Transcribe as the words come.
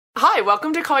Hi,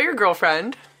 welcome to Call Your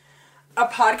Girlfriend. A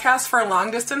podcast for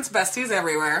long-distance besties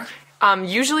everywhere.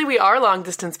 Usually we are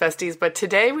long-distance besties, but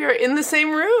today we are in the same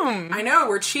room. I know,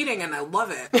 we're cheating and I love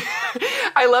it.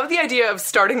 I love the idea of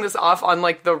starting this off on,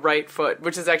 like, the right foot,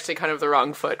 which is actually kind of the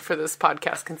wrong foot for this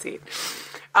podcast conceit.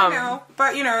 I know,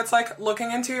 but, you know, it's like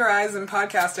looking into your eyes and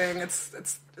podcasting.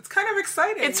 It's kind of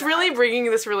exciting. It's really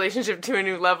bringing this relationship to a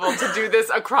new level to do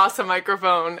this across a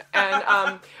microphone.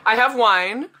 And I have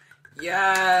wine.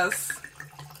 Yes.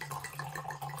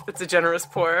 It's a generous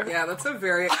pour. Yeah, that's a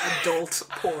very adult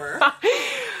pour.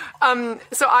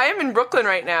 So I am in Brooklyn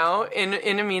right now, in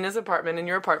Amina's apartment, in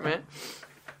your apartment.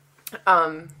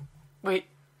 Wait.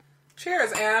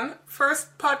 Cheers, Anne.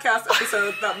 First podcast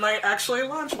episode that might actually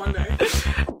launch one day.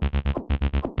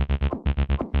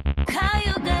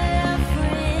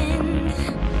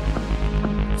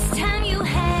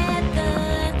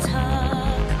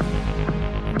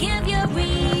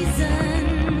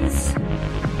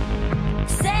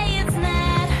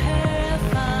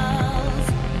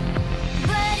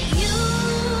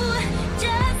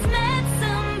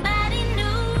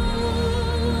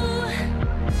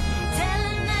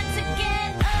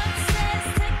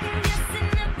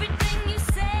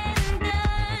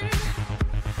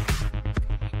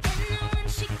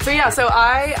 So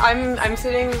I'm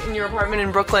sitting in your apartment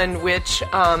in Brooklyn, which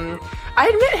I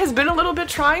admit has been a little bit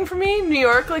trying for me. New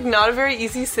York, like, not a very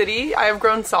easy city. I have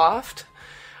grown soft.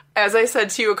 As I said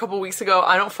to you a couple weeks ago,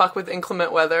 I don't fuck with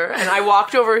inclement weather. And I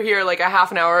walked over here like a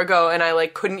half an hour ago and I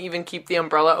like couldn't even keep the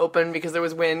umbrella open because there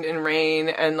was wind and rain,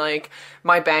 and like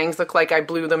my bangs look like I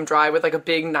blew them dry with like a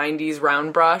big 90s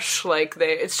round brush. Like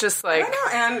it's just like... I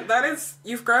know, and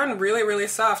you've grown really, really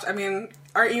soft. I mean,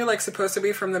 aren't you like supposed to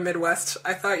be from the Midwest?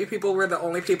 I thought you people were the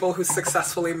only people who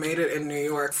successfully made it in New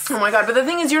York. Oh my god, but the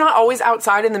thing is, you're not always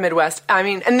outside in the Midwest. I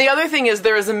mean, and the other thing is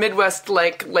there is a Midwest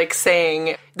like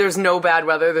saying, there's no bad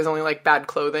weather, there's only like bad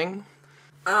clothing.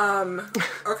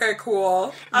 Okay,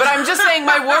 cool. But I'm just saying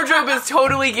my wardrobe is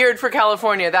totally geared for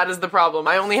California. That is the problem.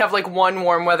 I only have like one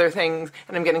warm weather thing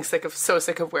and I'm getting so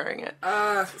sick of wearing it.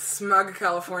 Smug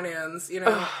Californians, you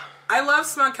know. I love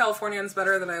smug Californians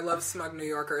better than I love smug New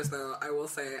Yorkers, though, I will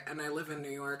say, and I live in New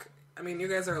York. I mean, you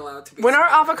guys are allowed to be When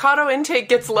smug. our avocado intake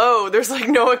gets low, there's like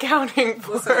no accounting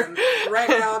for... Listen, right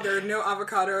now, there are no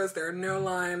avocados, there are no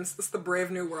limes. This is the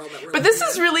brave new world that we're But this living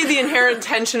is in. really the inherent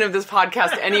tension of this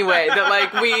podcast anyway, that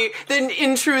like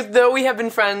in truth, though we have been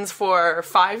friends for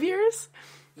 5 years...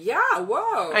 Yeah,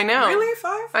 whoa. I know. Really?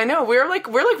 5? I know. We're like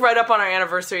right up on our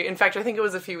anniversary. In fact, I think it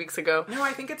was a few weeks ago. No,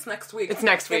 I think it's next week. It's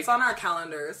next week. It's on our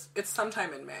calendars. It's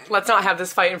sometime in May. Let's not have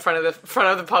this fight in front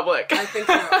of the public. I think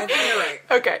you're right.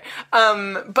 Okay.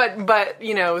 But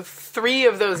you know, 3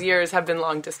 of those years have been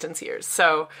long distance years.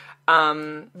 So,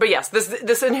 but yes,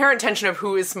 this inherent tension of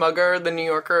who is smugger, the New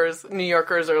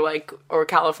Yorkers or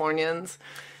Californians.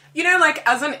 You know, like,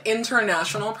 as an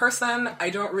international person, I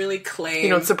don't really claim... You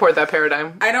don't support that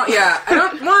paradigm. I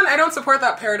don't support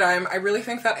that paradigm. I really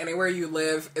think that anywhere you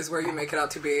live is where you make it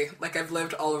out to be. Like, I've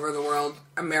lived all over the world.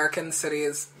 American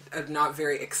cities are not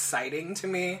very exciting to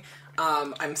me.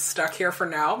 I'm stuck here for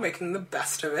now, making the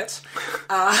best of it.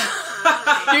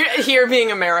 Here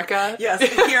being America? Yes,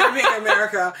 here being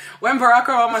America. When Barack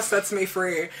Obama sets me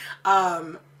free,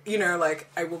 you know, like,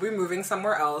 I will be moving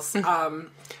somewhere else.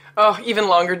 Oh, even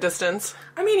longer distance.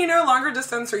 I mean, you know, longer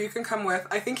distance, or you can come with.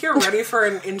 I think you're ready for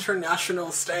an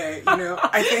international stay. You know,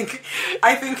 I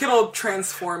think it'll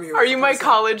transform you. Are you my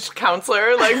college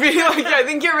counselor? Like, I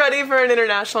think you're ready for an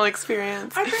international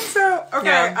experience. I think so. Okay.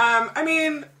 Yeah. I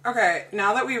mean, okay.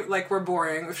 Now that we're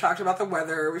boring. We've talked about the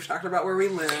weather. We've talked about where we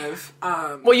live.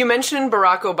 Well, you mentioned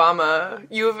Barack Obama.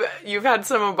 You've had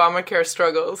some Obamacare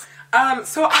struggles.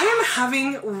 So I am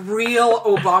having real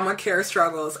Obamacare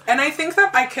struggles, and I think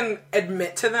that I can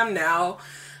admit to them now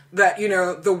that, you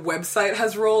know, the website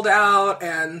has rolled out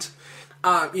and,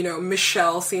 you know,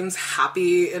 Michelle seems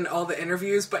happy in all the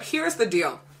interviews, but here's the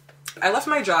deal. I left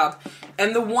my job,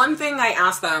 and the one thing I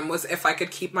asked them was if I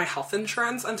could keep my health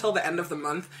insurance until the end of the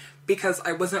month, because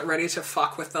I wasn't ready to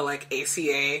fuck with the, like,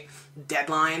 ACA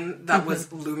deadline that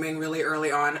was looming really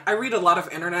early on. I read a lot of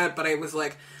internet, but I was,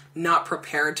 like, not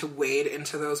prepared to wade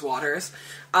into those waters.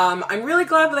 I'm really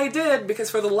glad that I did, because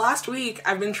for the last week,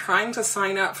 I've been trying to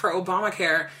sign up for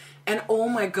Obamacare, and oh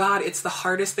my god, it's the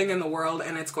hardest thing in the world,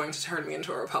 and it's going to turn me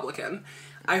into a Republican.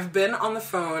 I've been on the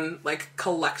phone, like,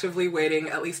 collectively waiting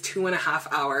at least 2.5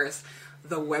 hours.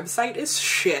 The website is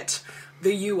shit.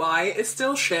 The UI is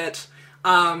still shit.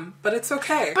 But it's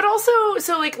okay. But also,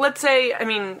 so, like, let's say, I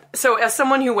mean, so as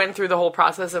someone who went through the whole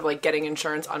process of, like, getting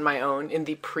insurance on my own in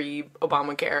the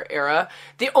pre-Obamacare era,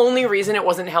 the only reason it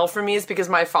wasn't hell for me is because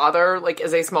my father, like,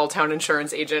 is a small-town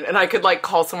insurance agent, and I could, like,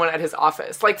 call someone at his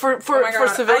office. Like, for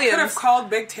civilians. I could have called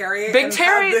Big Terry. Big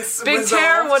Terry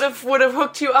would have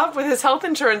hooked you up with his health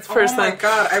insurance person. Oh my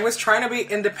god, I was trying to be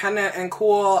independent and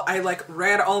cool. I, like,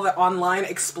 read all the online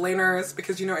explainers,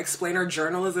 because, you know, explainer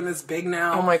journalism is big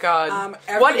now. Oh my god.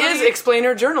 What is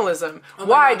explainer journalism?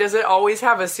 Why does it always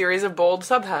have a series of bold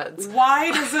subheads?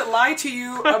 Why does it lie to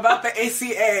you about the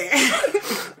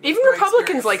ACA? Even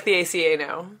Republicans like the ACA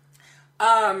now.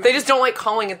 They just don't like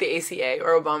calling it the ACA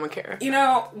or Obamacare. You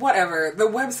know, whatever. The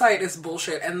website is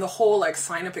bullshit, and the whole, like,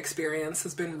 sign-up experience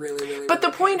has been really But the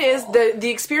point is, the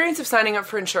experience of signing up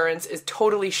for insurance is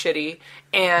totally shitty,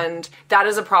 and that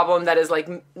is a problem that is, like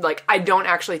I don't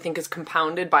actually think is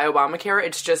compounded by Obamacare.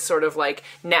 It's just sort of, like,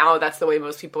 now that's the way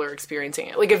most people are experiencing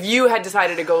it. Like, if you had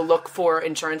decided to go look for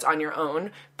insurance on your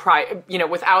own, you know,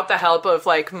 without the help of,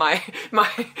 like, my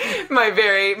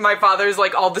father's,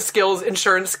 like, all the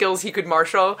insurance skills he could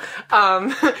marshal,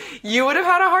 you would have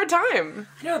had a hard time.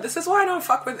 No, this is why I don't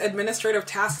fuck with administrative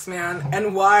tasks, man,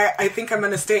 and why I think I'm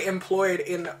gonna stay employed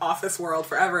in office world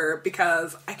forever,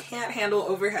 because I can't handle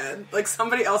overhead. Like,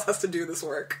 somebody else has to do this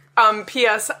work.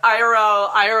 P.S.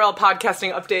 IRL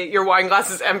podcasting update. Your wine glass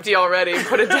is empty already.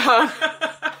 Put it down.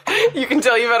 You can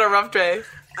tell you've had a rough day.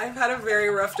 I've had a very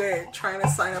rough day trying to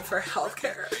sign up for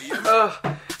healthcare.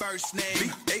 Ugh. First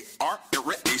name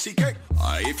B-A-R-A-C-K.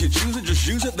 If you choose it, just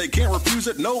use it. They can't refuse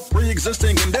it. No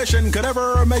pre-existing condition could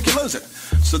ever make you lose it.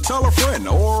 So tell a friend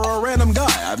or a random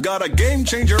guy, I've got a game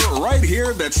changer right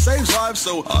here that saves lives.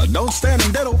 So don't stand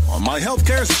and diddle. My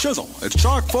healthcare's a shizzle. It's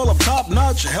chock full of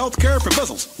top-notch healthcare for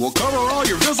bizzles. We'll cover all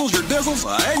your vizzles, your dizzles,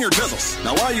 and your dizzles.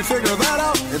 Now while you figure that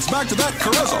out, it's back to that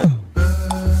Carizzle.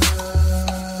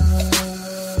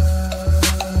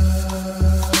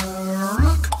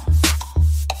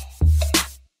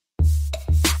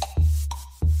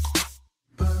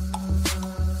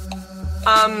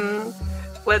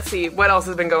 Let's see, what else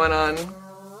has been going on?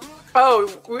 Oh,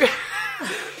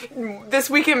 this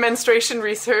week in menstruation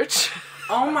research.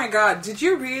 Oh my god, did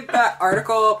you read that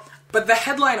article? But the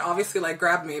headline obviously, like,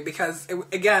 grabbed me because,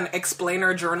 again,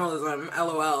 explainer journalism,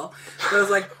 LOL. It was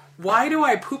like, why do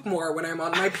I poop more when I'm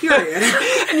on my period?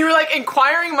 And you were like,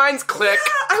 inquiring minds, click,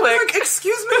 I click. was like,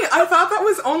 excuse me, I thought that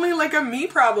was only, like, a me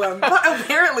problem. But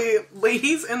apparently,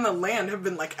 ladies in the land have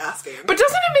been, like, asking. But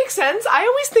doesn't it make sense? I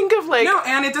always think of, like... No,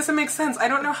 and it doesn't make sense. I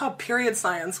don't know how period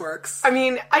science works. I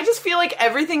mean, I just feel like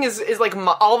everything is like,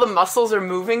 all the muscles are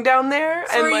moving down there.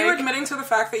 So and, are like, you admitting to the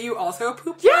fact that you also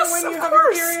poop yes, more when you of have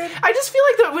course. your period? I just feel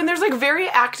like that when there's, like, very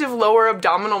active lower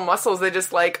abdominal muscles, they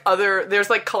just, like, there's,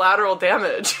 like, collateral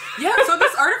damage. Yeah, so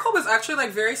this article was actually, like,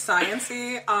 very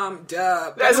sciencey,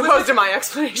 As opposed to my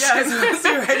explanation. Yeah, as opposed to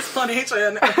your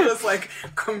explanation of just, like,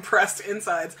 compressed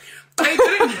insides. But I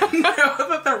didn't know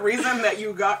that the reason that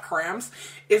you got cramps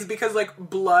is because, like,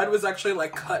 blood was actually,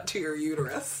 like, cut to your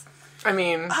uterus. I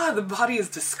mean... the body is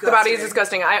disgusting. The body is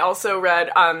disgusting. I also read,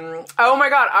 oh my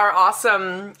god, our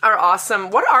awesome,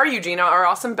 what are you, Gina? Our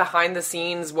awesome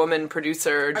behind-the-scenes woman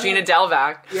producer, Gina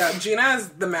Delvac. Yeah, Gina is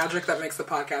the magic that makes the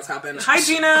podcast happen. Hi,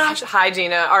 Gina! Hi,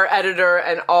 Gina. Our editor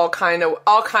and all kind of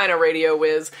radio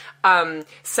whiz,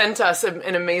 sent us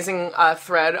an amazing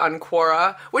thread on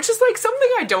Quora, which is, like, something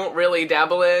I don't really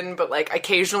dabble in, but, like,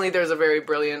 occasionally there's a very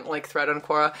brilliant, like, thread on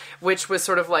Quora, which was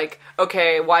sort of like,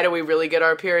 okay, why do we really get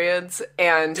our periods?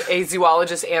 And a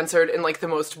zoologist answered in, like, the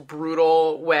most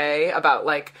brutal way about,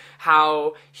 like,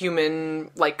 how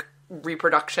human, like,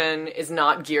 reproduction is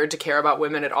not geared to care about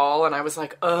women at all. And I was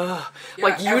like, ugh. Yeah,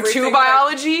 like, you too,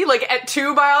 biology? Like, at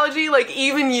two biology? Like,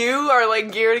 even you are,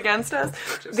 like, geared against us?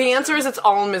 The answer is it's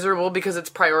all miserable because it's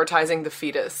prioritizing the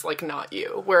fetus, like, not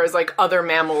you. Whereas, like, other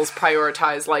mammals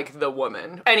prioritize, like, the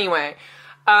woman. Anyway,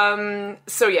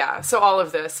 so all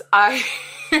of this,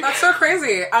 That's so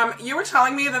crazy. You were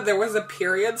telling me that there was a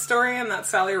period story in that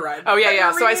Sally Ride. Oh,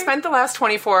 yeah. So I spent the last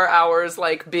 24 hours,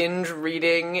 like, binge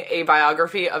reading a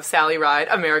biography of Sally Ride,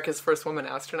 America's first woman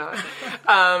astronaut.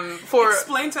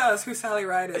 Explain to us who Sally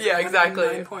Ride is. Yeah, exactly.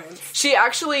 9 points. She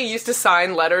actually used to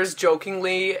sign letters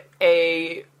jokingly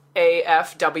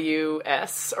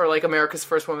AFWS, or, like, America's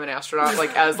first woman astronaut,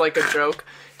 like, as, like, a joke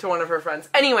to one of her friends.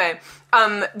 Anyway,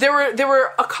 There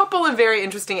were a couple of very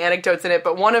interesting anecdotes in it,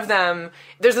 but one of them,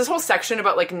 there's this whole section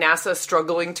about like NASA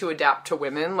struggling to adapt to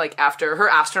women, like after her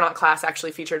astronaut class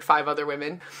actually featured 5 other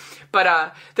women.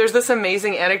 But there's this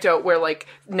amazing anecdote where like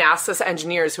NASA's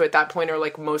engineers, who at that point are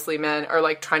like mostly men, are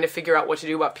like trying to figure out what to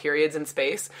do about periods in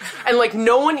space. And like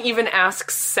no one even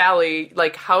asks Sally,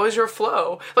 like, how is your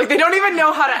flow? Like they don't even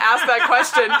know how to ask that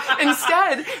question.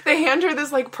 Instead, they hand her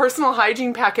this like personal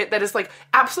hygiene packet that is like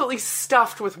absolutely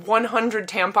stuffed with 100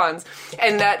 tampons.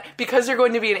 And that because they're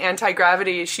going to be in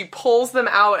anti-gravity, she pulls them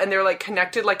out and they're like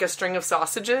connected like a string of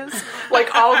sausages.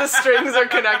 Like all the strings are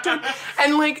connected.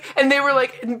 And they were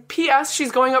like, P.S.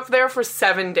 she's going up there for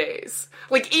 7 days.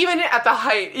 Like, even at the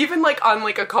height, even, like, on,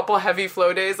 like, a couple heavy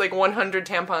flow days, like, 100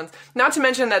 tampons. Not to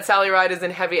mention that Sally Ride is in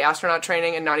heavy astronaut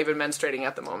training and not even menstruating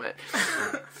at the moment.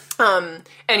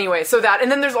 Anyway, so that,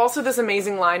 and then there's also this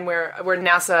amazing line where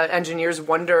NASA engineers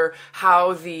wonder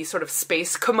how the sort of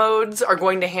space commodes are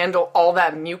going to handle all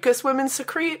that mucus women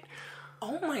secrete.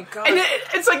 Oh my god. And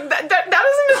it's like, that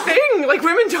isn't a thing. Like,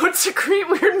 women don't secrete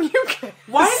weird mucus.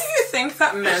 Why do you think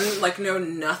that men, like, know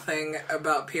nothing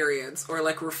about periods or,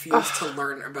 like, refuse to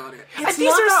learn about it? It's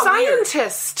These not are that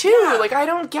scientists, too. Yeah. Like, I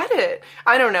don't get it.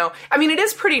 I don't know. I mean, it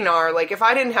is pretty gnar. Like, if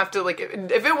I didn't have to, like,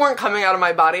 if it weren't coming out of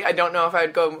my body, I don't know if I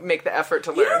would go make the effort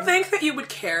to learn. You don't think that you would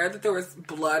care that there was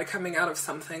blood coming out of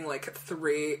something like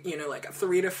 3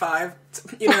 to 5,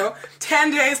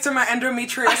 10 days to my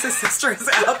endometriosis sisters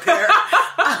out there.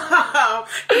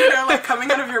 Like coming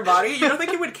out of your body. You don't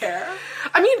think you would care?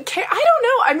 I mean, I don't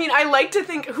know. I mean, I like to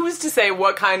think, who's to say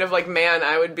what kind of, like, man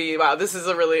I would be. Wow, this has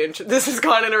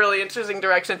gone in a really interesting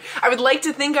direction. I would like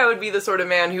to think I would be the sort of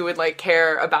man who would, like,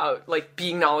 care about, like,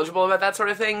 being knowledgeable about that sort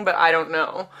of thing, but I don't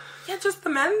know. Yeah, just the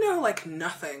men know, like,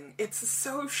 nothing. It's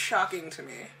so shocking to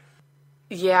me.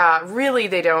 Yeah, really,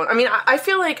 they don't. I mean, I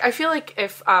feel like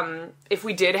if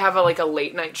we did have a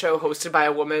late night show hosted by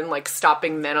a woman, like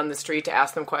stopping men on the street to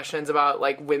ask them questions about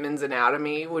like women's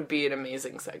anatomy would be an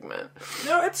amazing segment.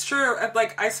 No, it's true.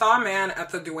 Like, I saw a man at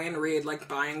the Duane Reade like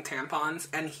buying tampons,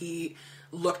 and he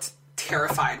looked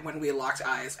terrified when we locked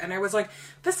eyes, and I was like,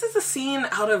 "This is a scene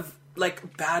out of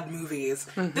like bad movies.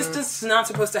 Mm-hmm. This is not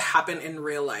supposed to happen in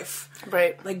real life."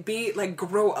 Right. Like,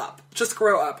 grow up. Just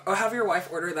grow up. Or have your wife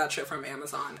order that shit from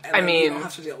Amazon, and you don't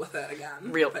have to deal with it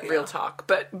again. Real talk.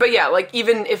 But yeah, like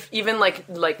even like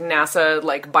NASA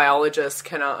like biologists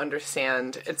cannot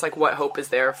understand, it's like what hope is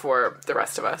there for the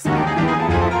rest of us?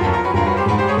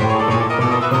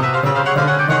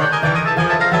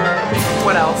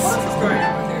 What else? What else is going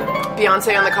on with you?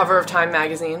 Beyonce on the cover of Time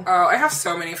magazine. Oh, I have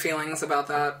so many feelings about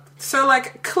that. So,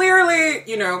 like, clearly,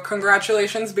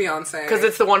 congratulations, Beyonce. Because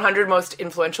it's the 100 most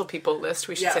influential people list,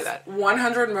 we should say that.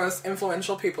 100 most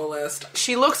influential people list.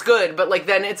 She looks good, but, like,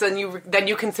 then then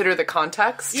you consider the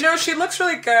context. She looks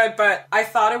really good, but I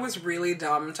thought it was really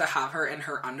dumb to have her in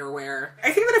her underwear. I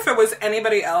think that if it was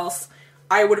anybody else,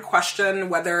 I would question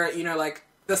whether,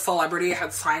 the celebrity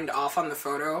had signed off on the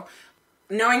photo.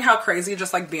 Knowing how crazy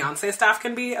just, like, Beyonce staff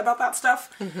can be about that stuff.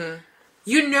 Mm-hmm.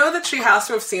 You know that she has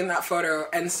to have seen that photo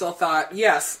and still thought,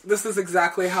 yes, this is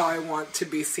exactly how I want to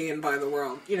be seen by the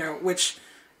world. Which,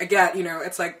 again,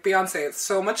 it's like, Beyonce, it's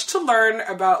so much to learn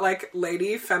about, like,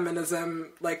 lady feminism,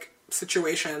 like,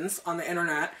 situations on the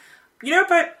internet.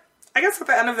 But I guess at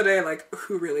the end of the day, like,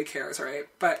 who really cares, right?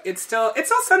 But it still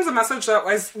sends a message that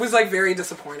was like, very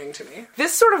disappointing to me.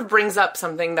 This sort of brings up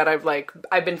something that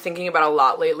I've been thinking about a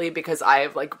lot lately, because I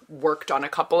have, like, worked on a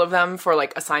couple of them for,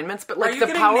 like, assignments, but, like, Are you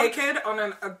getting naked on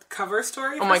a cover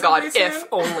story? Oh my god, if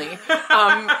only.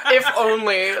 If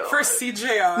only. For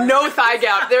CJR. No thigh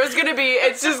gap.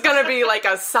 It's just gonna be, like,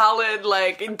 a solid,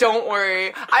 like, don't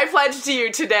worry. I pledge to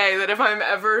you today that if I'm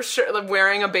ever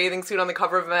wearing a bathing suit on the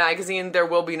cover of a magazine, there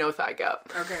will be no thigh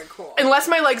gap. Okay, cool. Unless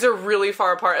my legs are really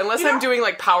far apart. Unless I'm doing,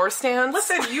 like, power stands.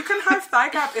 Listen, you can have thigh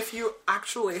gap if you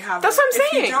actually have That's it. what I'm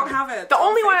saying. If you don't have it, the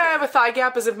only way I have a thigh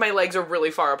gap is if my legs are really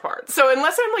far apart. So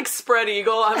unless I'm, like, spread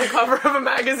eagle on the cover of a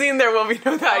magazine, there will be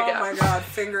no thigh gap. Oh my god,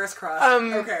 fingers crossed.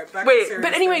 Okay, back wait, to serious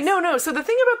but anyway, things. no. So the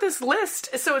thing about this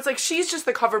list, so it's like she's just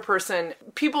the cover person.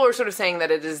 People are sort of saying that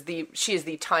she is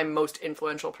the Time most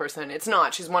influential person. It's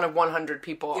not. She's one of 100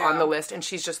 people on the list, and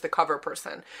she's just the cover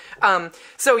person.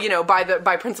 So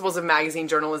by principles of magazine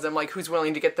journalism, like, who's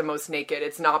willing to get the most naked?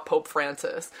 It's not Pope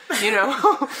Francis,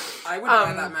 I would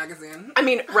buy that magazine. I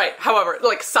mean, right. However,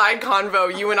 like, side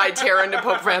convo, you and I tear into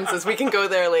Pope Francis. We can go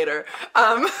there later.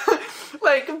 But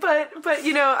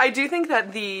I do think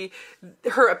that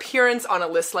her appearance on a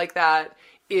list like that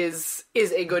is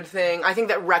a good thing. I think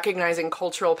that recognizing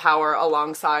cultural power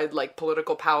alongside like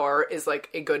political power is like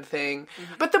a good thing.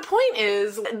 But the point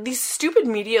is, these stupid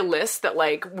media lists that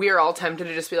like we're all tempted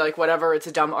to just be like, whatever, it's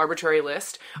a dumb arbitrary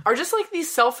list, are just like these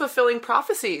self-fulfilling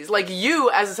prophecies. Like you,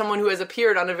 as someone who has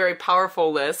appeared on a very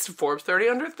powerful list, Forbes 30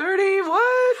 under 30,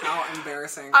 what? How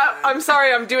embarrassing. I'm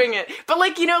sorry, I'm doing it. But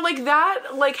like, you know, like that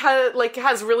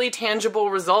has really tangible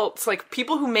results. Like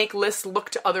people who make lists look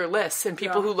to other lists, and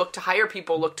people who look to hire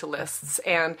people look to lists.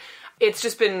 And it's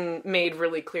just been made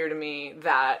really clear to me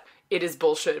that it is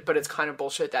bullshit, but it's kind of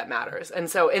bullshit that matters. And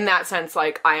so in that sense,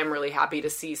 like, I am really happy to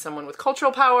see someone with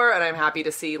cultural power, and I'm happy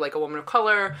to see like a woman of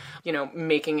color, you know,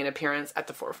 making an appearance at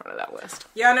the forefront of that list.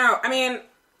 Yeah, no, I mean,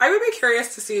 I would be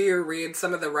curious to see you read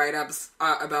some of the write-ups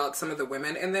about some of the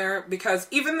women in there, because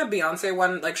even the Beyonce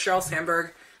one, like Sheryl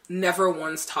Sandberg never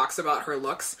once talks about her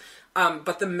looks.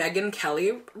 But the Megyn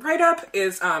Kelly write-up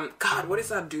is, God, what is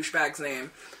that douchebag's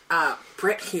name?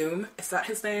 Brit Hume, is that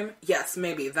his name? Yes,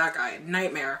 maybe, that guy.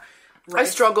 Nightmare. Right? I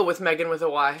struggle with Megan with a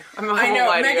Y. I know,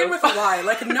 Megan with a Y.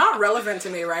 Like, not relevant to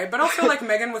me, right? But also, like,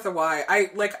 Megan with a Y.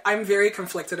 I'm very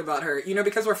conflicted about her. You know,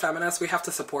 because we're feminists, we have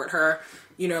to support her,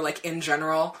 you know, like, in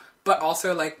general. But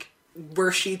also, like,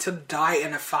 were she to die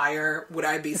in a fire, would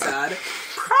I be sad?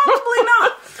 Probably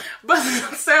not. But,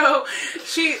 so,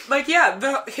 she, like, yeah,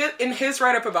 in his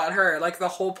write-up about her, like, the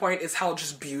whole point is how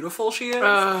just beautiful she is.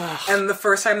 And the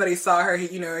first time that he saw her, he,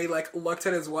 like, looked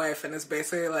at his wife and is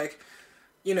basically like,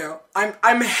 you know,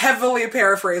 I'm heavily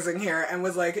paraphrasing here, and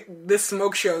was like, this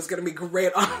smoke show is gonna be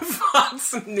great on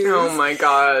Fox News. Oh my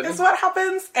god. Is what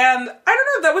happens. And, I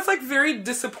don't know, that was, like, very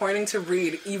disappointing to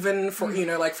read, even for, you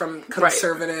know, like, from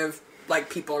conservative,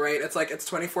 like, people, right? It's like, it's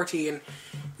 2014.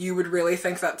 You would really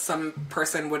think that some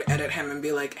person would edit him and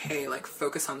be like, hey, like,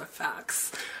 focus on the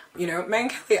facts. You know,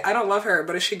 Megyn Kelly, I don't love her,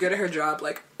 but is she good at her job?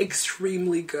 Like,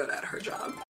 extremely good at her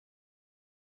job.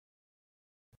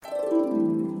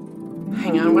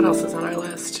 Hang on, what else is on our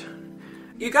list?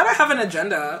 You gotta have an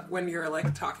agenda when you're,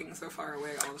 like, talking so far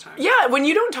away all the time. Yeah, when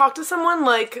you don't talk to someone,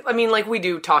 like, I mean, like, we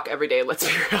do talk every day, let's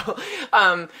be real.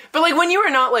 But, like, when you are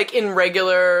not, like, in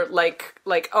regular, like,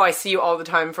 oh, I see you all the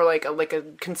time for, like a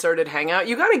concerted hangout,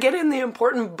 you gotta get in the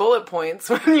important bullet points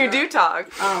when you do talk.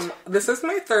 This is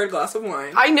my third glass of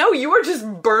wine. I know, you are just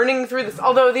burning through this.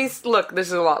 Although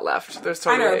there's a lot left. There's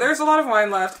totally... I know, there's a lot of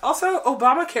wine left. Also,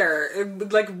 Obamacare,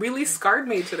 it, like, really scarred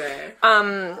me today.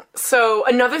 So,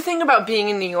 another thing about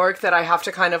being in New York that I have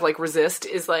to kind of, like, resist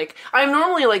is, like, I'm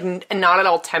normally, like, not at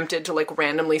all tempted to, like,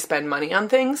 randomly spend money on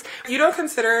things. You don't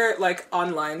consider, like,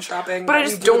 online shopping, but I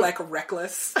just don't, like,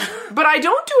 reckless. But I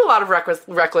don't do a lot of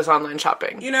reckless online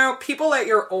shopping. You know, people at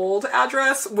your old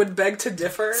address would beg to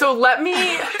differ. So let me...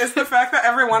 It's the fact that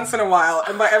every once in a while,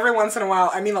 and by every once in a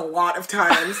while, I mean a lot of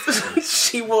times,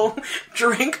 she will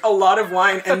drink a lot of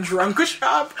wine and drunk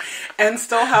shop and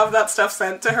still have that stuff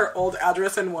sent to her old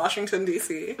address in Washington,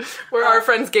 D.C. Where our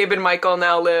friends Gabe and Michael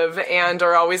now live, and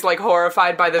are always, like,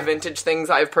 horrified by the vintage things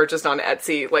I've purchased on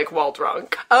Etsy, like, while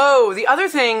drunk. Oh, the other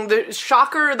thing, the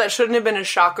shocker that shouldn't have been a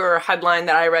shocker headline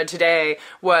that I read today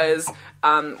was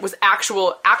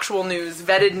actual news,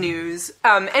 vetted news.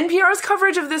 NPR's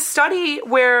coverage of this study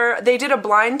where they did a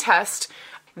blind test.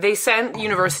 They sent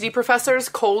university professors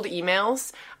cold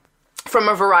emails from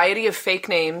a variety of fake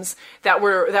names that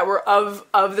were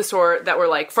of the sort that were,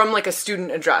 like, from, like, a student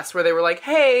address, where they were like,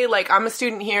 hey, like, I'm a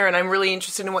student here and I'm really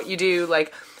interested in what you do,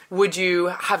 like, would you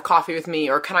have coffee with me,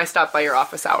 or can I stop by your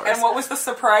office hours? And what was the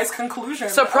surprise conclusion?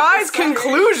 Surprise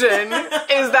conclusion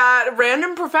is that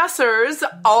random professors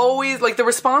always, like, the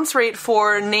response rate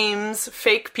for names,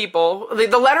 fake people,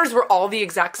 the letters were all the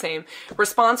exact same.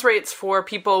 Response rates for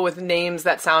people with names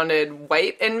that sounded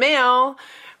white and male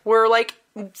were, like,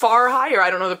 far higher. I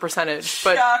don't know the percentage,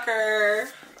 but... Shocker.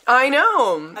 I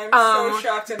know. I'm so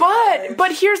shocked.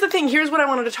 But here's the thing. Here's what I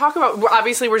wanted to talk about.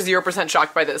 Obviously, we're 0%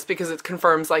 shocked by this because it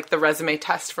confirms, like, the resume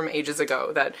test from ages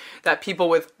ago that people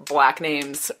with black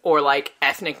names or, like,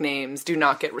 ethnic names do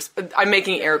not get. I'm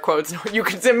making air quotes. You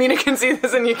can, Mina can see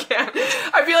this and you can't.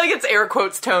 I feel like it's air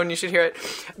quotes tone. You should hear it.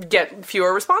 Get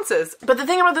fewer responses. But the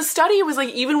thing about the study was, like,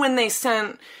 even when they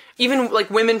sent. Even, like,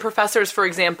 women professors, for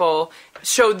example,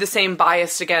 showed the same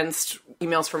bias against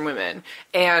emails from women,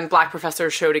 and black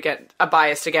professors showed a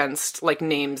bias against, like,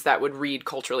 names that would read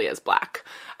culturally as black.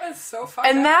 That's so fucked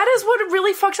and up. That is what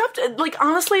really fucks up. Like,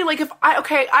 honestly, like, if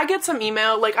I get some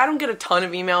email, like, I don't get a ton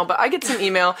of email, but I get some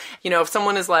email, you know, if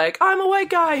someone is like, I'm a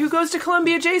white guy who goes to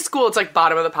Columbia J School, it's like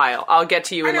bottom of the pile. I'll get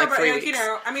to you in, like, 3 weeks. You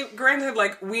know, I mean, granted,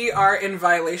 like, we are in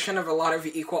violation of a lot of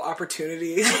equal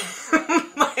opportunity,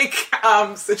 like,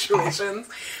 situations.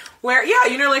 Where,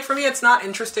 yeah, you know, like, for me, it's not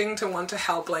interesting to want to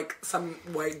help, like, some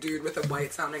white dude with a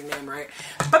white-sounding name, right?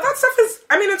 But that stuff is,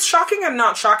 I mean, it's shocking and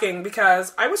not shocking,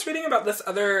 because I was reading about this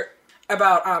about,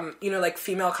 you know, like,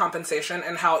 female compensation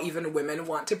and how even women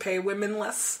want to pay women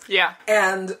less. Yeah.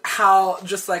 And how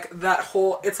just, like, that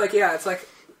whole, it's like, yeah, it's like,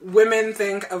 women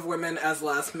think of women as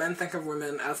less, men think of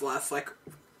women as less, like,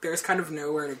 there's kind of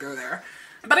nowhere to go there.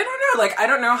 But I don't know, like, I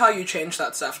don't know how you change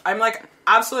that stuff. I'm, like,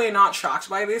 absolutely not shocked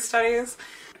by these studies.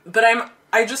 But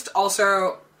I just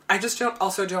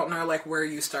don't know, like, where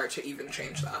you start to even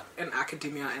change that in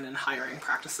academia and in hiring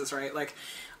practices, right? Like,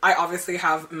 I obviously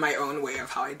have my own way of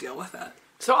how I deal with it.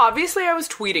 So obviously I was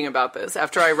tweeting about this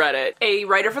after I read it. A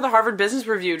writer for the Harvard Business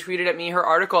Review tweeted at me her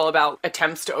article about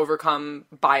attempts to overcome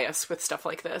bias with stuff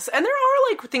like this. And there are,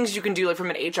 like, things you can do, like,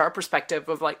 from an HR perspective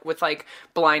of, like, with, like,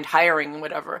 blind hiring and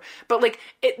whatever. But, like,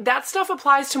 that stuff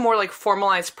applies to more, like,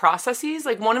 formalized processes.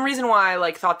 Like, one reason why I,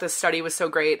 like, thought this study was so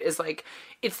great is, like,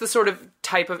 it's the sort of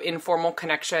type of informal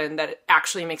connection that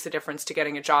actually makes a difference to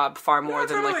getting a job far more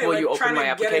than, like, will you open my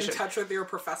application? Get in touch with your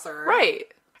professor. Right.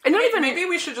 And not even... Maybe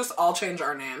we should just all change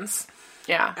our names.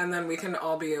 Yeah. And then we can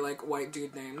all be, like, white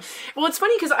dude names. Well, it's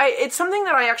funny because it's something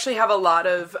that I actually have a lot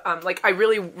of, like, I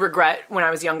really regret when I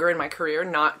was younger in my career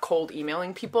not cold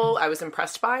emailing people I was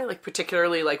impressed by, like,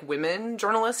 particularly, like, women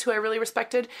journalists who I really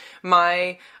respected.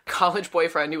 My college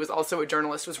boyfriend, who was also a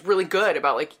journalist, was really good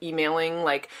about, like, emailing,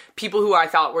 like, people who I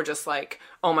thought were just, like,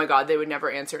 oh my god, they would never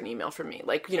answer an email from me.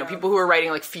 Like, you know, people who were writing,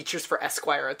 like, features for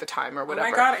Esquire at the time or whatever.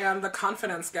 Oh my god, and the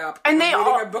confidence gap. And they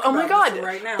all, oh my god.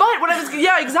 Right now. But what I was,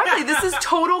 yeah, exactly. This is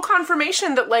total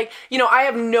confirmation that, like, you know, I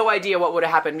have no idea what would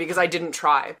have happened because I didn't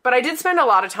try. But I did spend a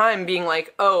lot of time being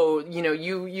like, oh, you know,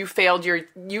 you failed, your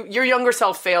younger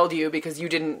self failed you because you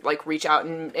didn't, like, reach out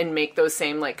and make those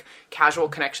same, like, casual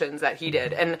connections that he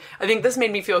did. And I think this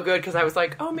made me feel good because I was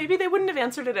like, oh, maybe they wouldn't have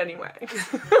answered it anyway.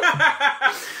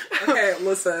 Okay,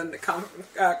 listen,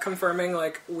 confirming,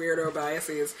 like, weirdo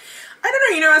biases. I don't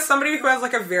know, you know, as somebody who has,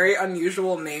 like, a very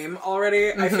unusual name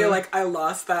already, I feel like I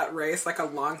lost that race, like, a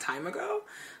long time ago.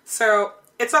 So,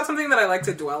 it's not something that I like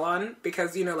to dwell on,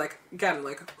 because, you know, like, again,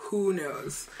 like, who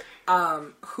knows?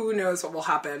 Who knows what will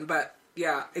happen, but...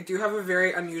 Yeah, I do have a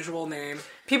very unusual name.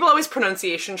 People always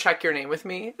pronunciation check your name with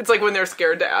me. It's like when they're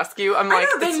scared to ask you. I'm like,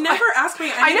 I know, they never ask me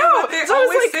anything. I know. They so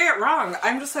always like, say it wrong.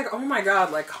 I'm just like, oh my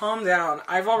god, like, calm down.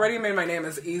 I've already made my name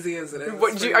as easy as it is.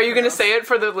 Are you going to say it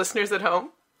for the listeners at home?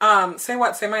 Say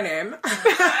what? Say my name.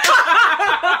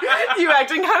 You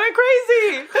acting kind of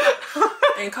crazy.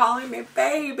 And calling me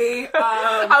baby.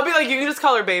 I'll be like, you can just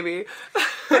call her baby.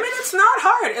 I mean, it's not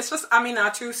hard. It's just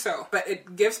Aminatu so. But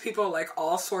it gives people, like,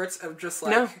 all sorts of just,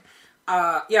 like...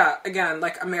 No. Yeah, again,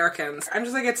 like, Americans. I'm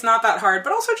just like, it's not that hard.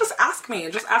 But also just ask me.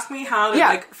 Just ask me how to,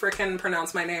 like, frickin'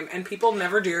 pronounce my name. And people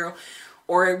never do.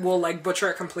 Or it will, like, butcher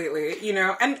it completely, you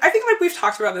know? And I think, like, we've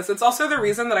talked about this. It's also the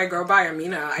reason that I go by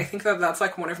Amina. I think that that's,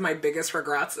 like, one of my biggest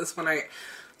regrets is when I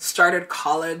started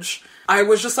college. I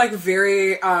was just, like,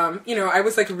 very, you know, I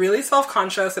was, like, really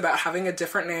self-conscious about having a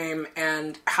different name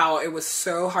and how it was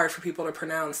so hard for people to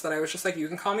pronounce that I was just like, you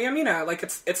can call me Amina. Like,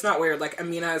 it's not weird. Like,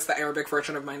 Amina is the Arabic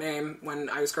version of my name. When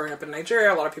I was growing up in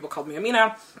Nigeria, a lot of people called me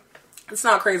Amina. It's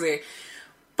not crazy.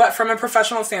 But from a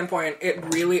professional standpoint, it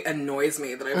really annoys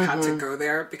me that I've had to go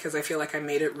there because I feel like I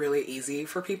made it really easy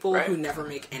for people who never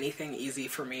make anything easy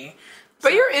for me.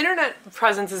 But your internet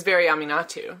presence is very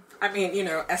Aminatu. I mean, you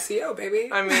know, SEO, baby.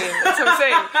 I mean, that's what I'm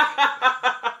saying.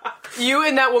 You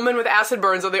and that woman with acid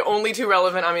burns are the only two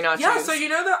relevant Aminatus. Yeah, so you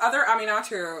know the other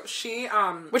Aminatu, she,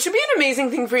 which would be an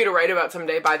amazing thing for you to write about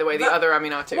someday, by the way, the other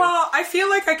Aminatu. Well, I feel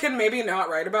like I can maybe not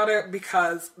write about it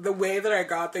because the way that I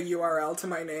got the URL to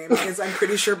my name is, I'm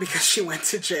pretty sure, because she went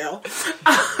to jail.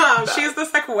 She's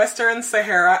this, like, Western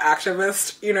Sahara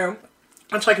activist, you know,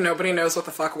 which, like, nobody knows what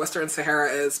the fuck Western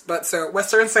Sahara is. But so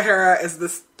Western Sahara is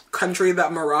this country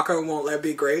that Morocco won't let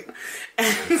be great.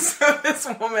 And so this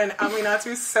woman,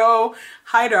 Aminatu's so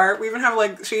high dart. We even have,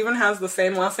 like, she even has the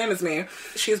same last name as me.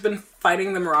 She's been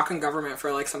fighting the Moroccan government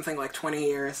for, like, something like 20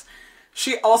 years.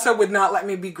 She also would not let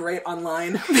me be great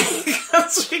online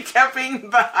because she kept being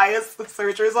the highest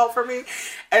search result for me.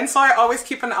 And so I always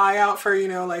keep an eye out for, you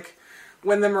know, like,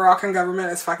 when the Moroccan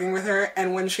government is fucking with her.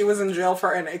 And when she was in jail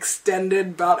for an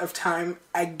extended bout of time,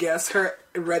 I guess her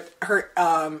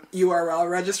URL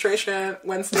registration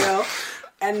went stale.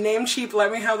 And Namecheap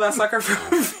let me have that sucker for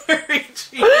very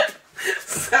cheap.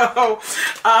 So,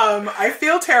 I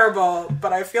feel terrible,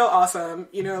 but I feel awesome.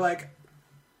 You know, like,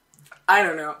 I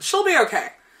don't know. She'll be okay.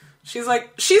 She's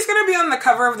like, she's gonna be on the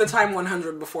cover of the Time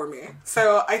 100 before me.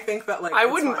 So I think that, like, I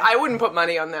wouldn't put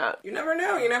money on that. You never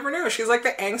know. You never know. She's like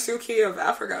the Aung Suu Kyi of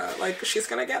Africa. Like, she's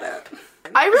gonna get it.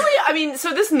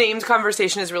 So this names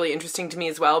conversation is really interesting to me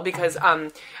as well, because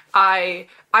I'm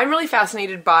really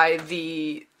fascinated by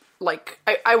the, like,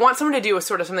 I want someone to do a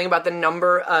sort of something about the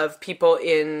number of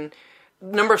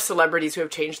celebrities who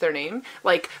have changed their name.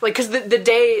 Like, cause the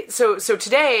day, so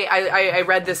today I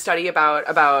read this study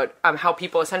about how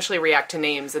people essentially react to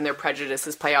names and their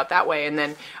prejudices play out that way. And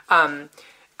then,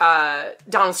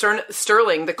 Donald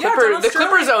Sterling, the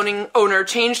Clippers owner,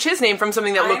 changed his name from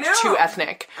something that looked too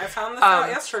ethnic. I found this out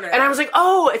yesterday, and I was like,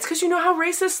 "Oh, it's because you know how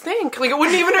racists think." Like, it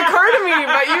wouldn't even occur to me,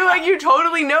 but you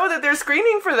totally know that they're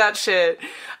screening for that shit.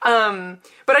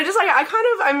 But I just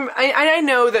I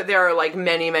know that there are like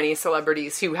many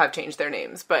celebrities who have changed their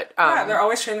names, but they're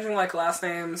always changing like last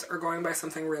names or going by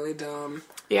something really dumb.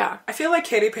 Yeah, I feel like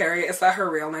Katy Perry, is that her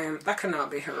real name? That could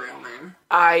not be her real name.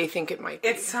 I think it might be.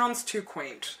 It sounds too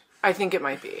quaint. I think it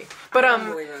might be, but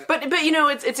you know,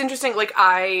 it's interesting. Like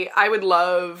I would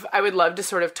love to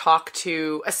sort of talk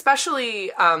to,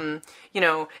 especially you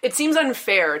know, it seems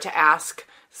unfair to ask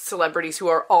celebrities who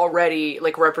are already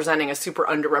like representing a super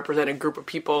underrepresented group of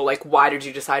people, like, why did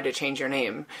you decide to change your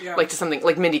name? Yeah. Like, to something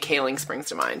like Mindy Kaling springs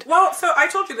to mind. Well, so I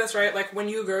told you this, right? Like, when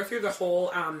you go through the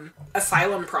whole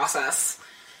asylum process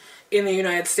in the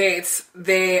United States,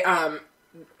 they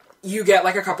you get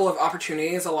like a couple of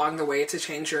opportunities along the way to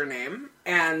change your name.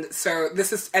 And so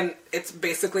it's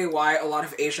basically why a lot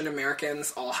of Asian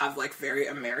Americans all have like very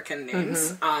American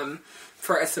names. Mm-hmm.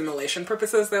 For assimilation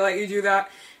purposes, they let you do that.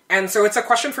 And so it's a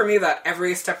question for me that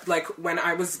every step, like when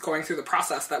I was going through the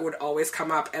process, that would always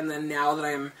come up. And then now that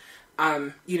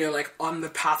I'm, you know, like on the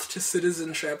path to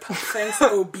citizenship, thanks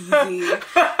OBZ.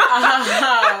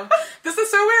 This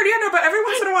is so weird. Yeah, no, but every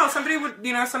once in a while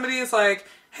somebody is like,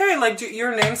 hey, like,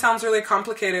 your name sounds really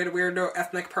complicated, weirdo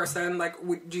ethnic person. Like,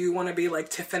 do you want to be like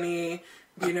Tiffany,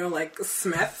 you know, like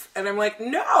Smith? And I'm like,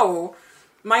 no.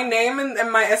 My name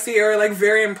and my SEO are, like,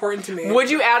 very important to me. Would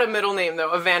you add a middle name,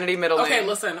 though? A vanity middle name? Okay,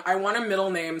 listen. I want a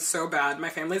middle name so bad. My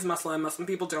family's Muslim. Muslim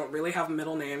people don't really have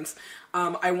middle names.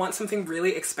 I want something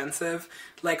really expensive,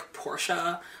 like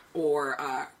Porsche or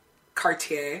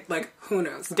Cartier. Like, who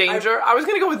knows? Danger? I was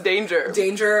gonna go with Danger.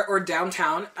 Danger or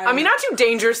Downtown. I mean, not too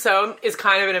Danger so is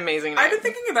kind of an amazing name. I've been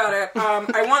thinking about it.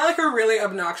 I want, like, a really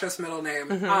obnoxious middle name.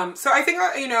 Mm-hmm. So I think,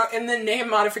 you know, in the name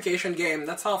modification game,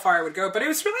 that's how far I would go. But it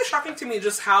was really shocking to me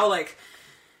just how, like,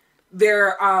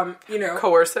 they're, you know...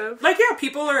 coercive? Like, yeah,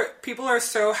 people are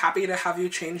so happy to have you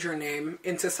change your name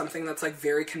into something that's, like,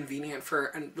 very convenient for,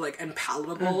 and, like, and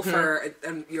palatable for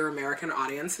your American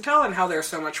audience to tell, and how there's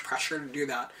so much pressure to do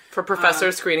that. For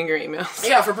professors screening your emails.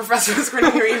 Yeah, for professors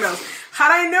screening your emails.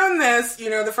 Had I known this, you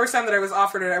know, the first time that I was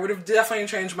offered it, I would have definitely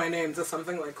changed my name to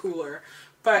something, like, cooler.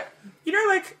 But, you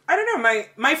know, like, I don't know,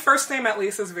 my first name, at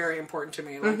least, is very important to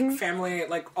me. Like, family,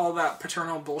 like, all that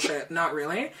paternal bullshit, not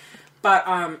really. But,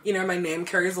 you know, my name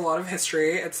carries a lot of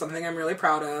history. It's something I'm really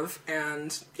proud of.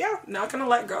 And, yeah, not gonna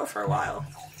let go for a while.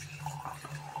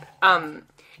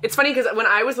 It's funny because when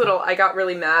I was little, I got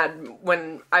really mad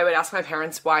when I would ask my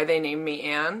parents why they named me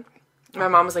Anne. My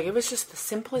mom was like, it was just the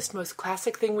simplest, most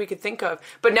classic thing we could think of.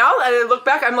 But now that I look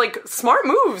back, I'm like, smart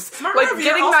moves.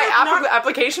 Getting my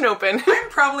application open. I'm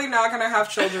probably not gonna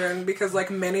have children because, like,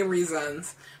 many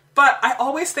reasons. But I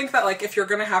always think that, like, if you're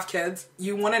gonna have kids,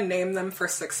 you want to name them for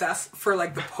success for,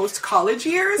 like, the post-college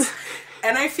years.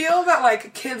 And I feel that,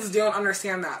 like, kids don't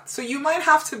understand that. So you might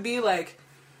have to be, like,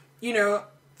 you know,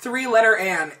 3-letter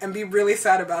Anne and be really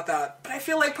sad about that. But I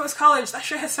feel like post-college, that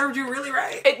shit has served you really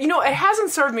right. It hasn't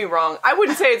served me wrong. I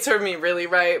wouldn't say it served me really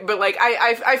right, but, like,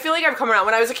 I feel like I've come around.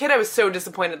 When I was a kid, I was so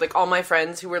disappointed. Like, all my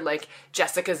friends who were, like,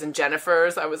 Jessicas and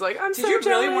Jennifers, I was like, I'm so jealous. Did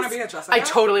you really want to be a Jessica? I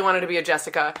totally wanted to be a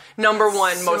Jessica. Number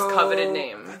one most coveted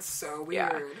name. That's so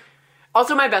weird. Yeah.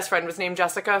 Also, my best friend was named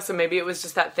Jessica, so maybe it was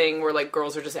just that thing where, like,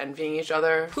 girls are just envying each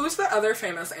other. Who's the other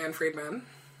famous Anne Friedman?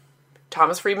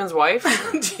 Thomas Friedman's wife.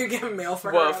 Do you get mail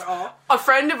for her at all? A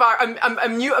friend of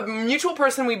a mutual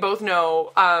person we both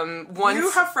know. Once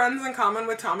you have friends in common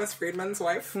with Thomas Friedman's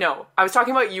wife? No, I was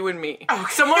talking about you and me. Okay.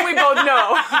 Someone we both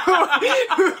know.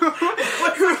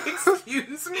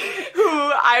 Excuse me. Who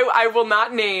I will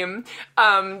not name.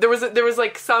 There was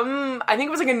like some, I think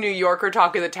it was like a New Yorker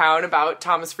Talk of the Town about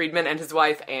Thomas Friedman and his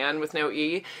wife Anne with no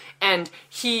E, and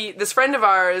this friend of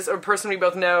ours, or person we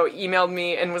both know, emailed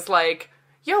me and was like,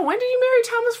 yo, when did you marry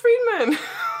Thomas Friedman?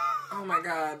 Oh my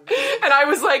god. And I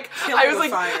was like,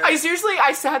 fire.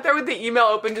 I sat there with the email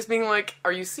open just being like,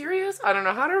 are you serious? I don't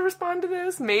know how to respond to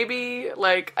this. Maybe,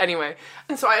 like, anyway.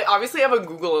 And so I obviously have a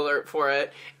Google alert for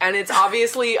it. And it's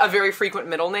obviously a very frequent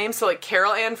middle name. So, like,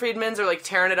 Carol Ann Friedmans are, like,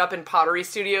 tearing it up in pottery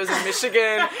studios in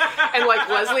Michigan. And, like,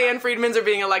 Leslie Ann Friedmans are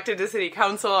being elected to city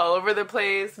council all over the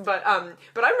place. But I'm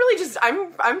really just,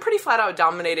 I'm pretty flat out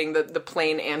dominating the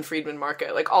plain Ann Friedman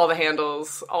market. Like, all the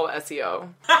handles, all the SEO.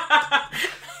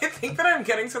 I think that I'm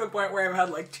getting to the point where I've had,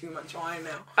 like, too much wine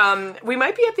now. We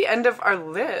might be at the end of our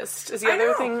list. Is there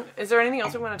anything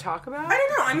else we want to talk about? I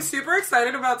don't know. I'm super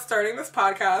excited about starting this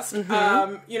podcast.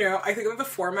 You know, I think that the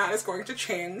format is going to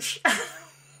change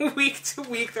week to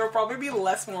week. There will probably be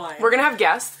less wine. We're going to have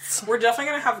guests. We're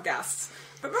definitely going to have guests.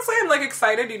 But mostly I'm, like,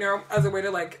 excited, you know, as a way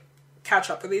to, like,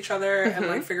 catch up with each other and,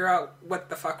 like, figure out what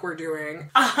the fuck we're doing.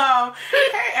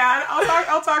 Hey, Anne,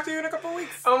 I'll talk to you in a couple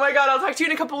weeks. Oh my god, I'll talk to you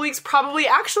in a couple weeks, probably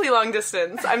actually long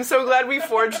distance. I'm so glad we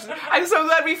forged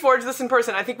this in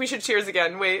person. I think we should cheers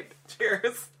again. Wait.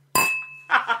 Cheers.